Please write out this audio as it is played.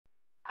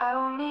I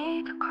don't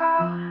need the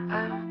crowd,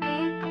 I don't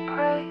need the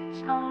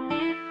praise. No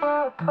need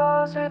for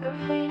applause or the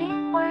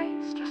fleeting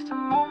ways. Just a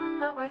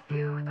moment with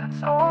you,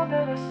 that's all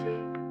that I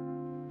seek.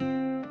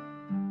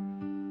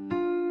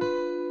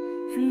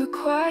 In the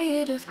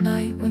quiet of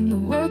night, when the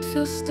world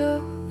feels still,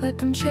 let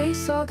them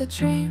chase all the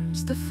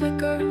dreams that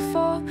flicker and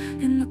fall.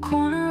 In the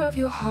corner of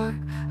your heart,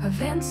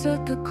 I've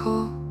answered the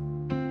call.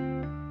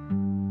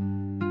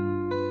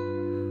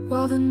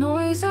 While the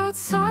noise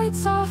outside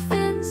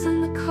softens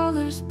and the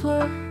colors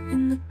blur,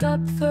 in the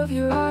depth of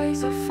your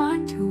eyes I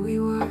find who we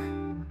were.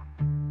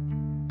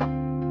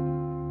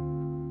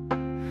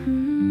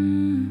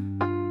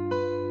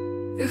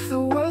 If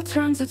the world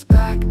turns its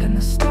back and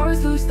the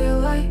stars lose their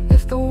light,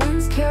 if the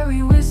winds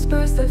carry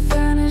whispers that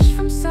vanish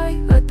from sight,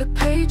 let the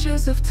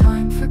pages of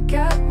time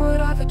forget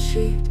what I've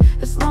achieved.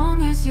 As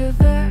long as you're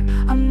there,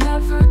 I'm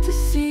never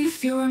deceived.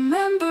 If you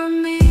remember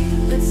me,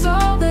 that's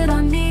all that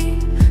I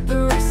need.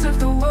 The rest of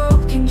the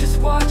world can just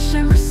watch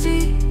and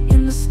receive.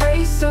 In the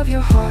space of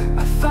your heart,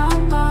 I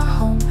found my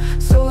home.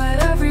 So let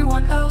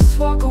everyone else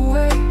walk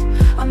away,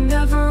 I'm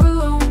never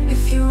alone.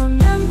 If you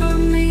remember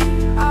me,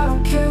 I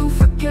don't care who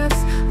forgets.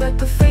 Let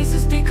the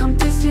faces become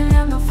distant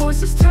and the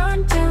voices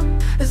turn dim.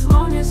 As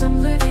long as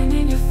I'm living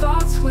in your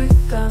thoughts with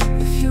them.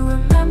 If you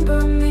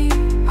remember me,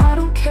 I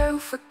don't care who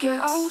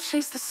forgets. I will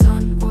chase the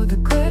sun or the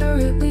glitter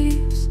it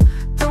leaves.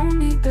 Don't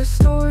need their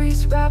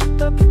stories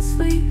wrapped up in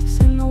sleeves.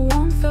 In the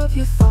warmth of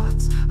your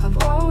thoughts, I've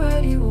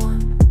already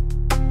won.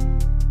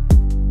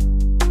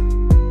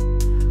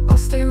 I'll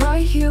stay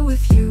right here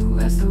with you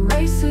as the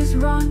races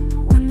run.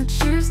 When the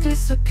cheers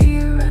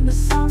disappear and the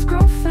sounds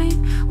grow faint,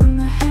 when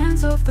the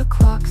hands of the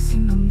clock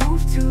seem to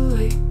move too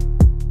late,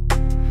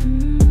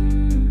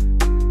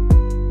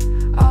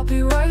 I'll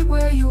be right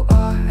where you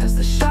are as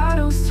the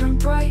shadows turn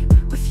bright.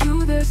 With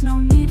you there's no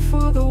need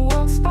for the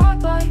world's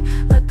spotlight.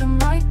 Let them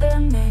write their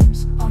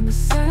names on the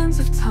sands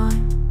of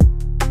time.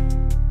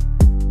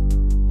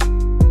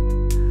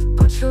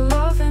 Put your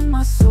love in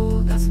my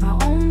soul, that's my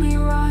only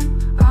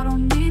rhyme. I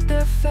don't need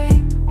their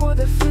fame or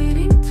their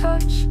fleeting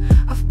touch.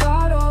 I've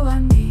got all I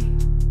need,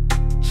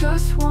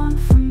 just one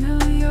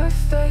familiar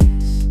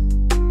face.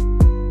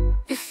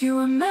 If you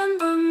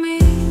remember me,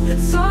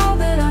 that's all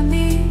that I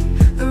need.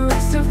 The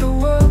rest of the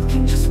world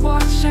can just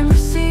watch and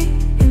receive.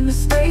 In the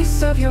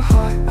space of your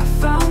heart, I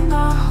found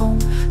my home.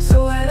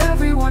 So let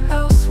everyone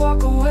else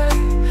walk away,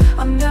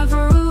 I'm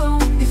never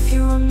alone. If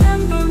you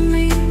remember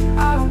me,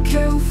 I don't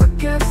care who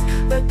forgets.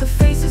 Let the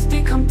faces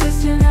become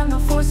distant and the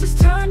voices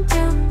turn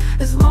dim.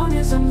 As long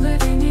as I'm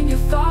living in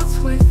your thoughts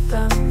with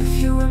them.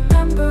 If you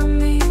remember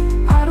me,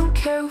 I don't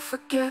care who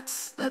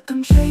forgets. Let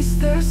them chase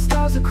their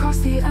stars across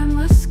the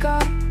endless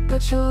sky.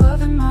 But your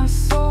love in my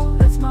soul,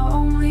 that's my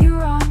only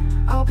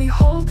rhyme. I'll be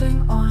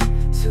holding on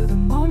to the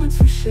moments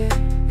we share.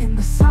 In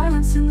the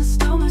silence, in the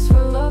stillness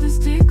where love is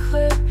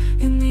declared.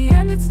 In the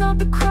end, it's not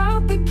the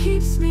crowd that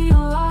keeps me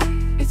alive.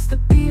 It's the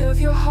beat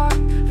of your heart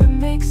that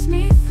makes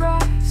me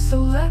thrive. So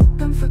let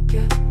them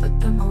forget, let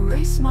them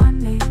erase my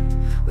name.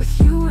 With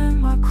you in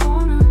my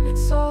corner,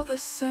 it's all the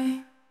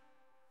same.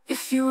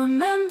 If you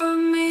remember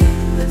me,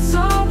 that's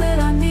all that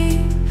I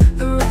need.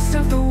 The rest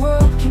of the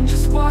world can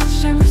just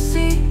watch and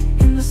receive.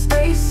 In the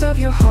space of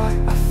your heart,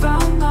 I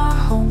found my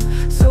home.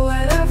 So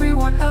let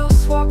everyone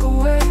else walk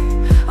away,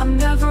 I'm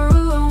never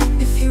alone.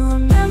 If you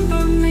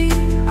remember me,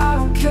 I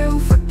don't care who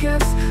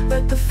forgets.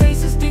 Let the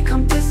faces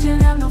become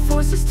distant and the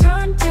voices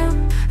turn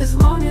dim. As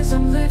long as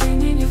I'm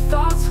living in your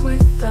thoughts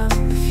with them.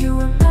 If you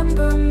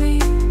remember me,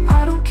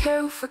 I don't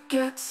care who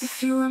forgets.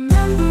 If you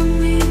remember me,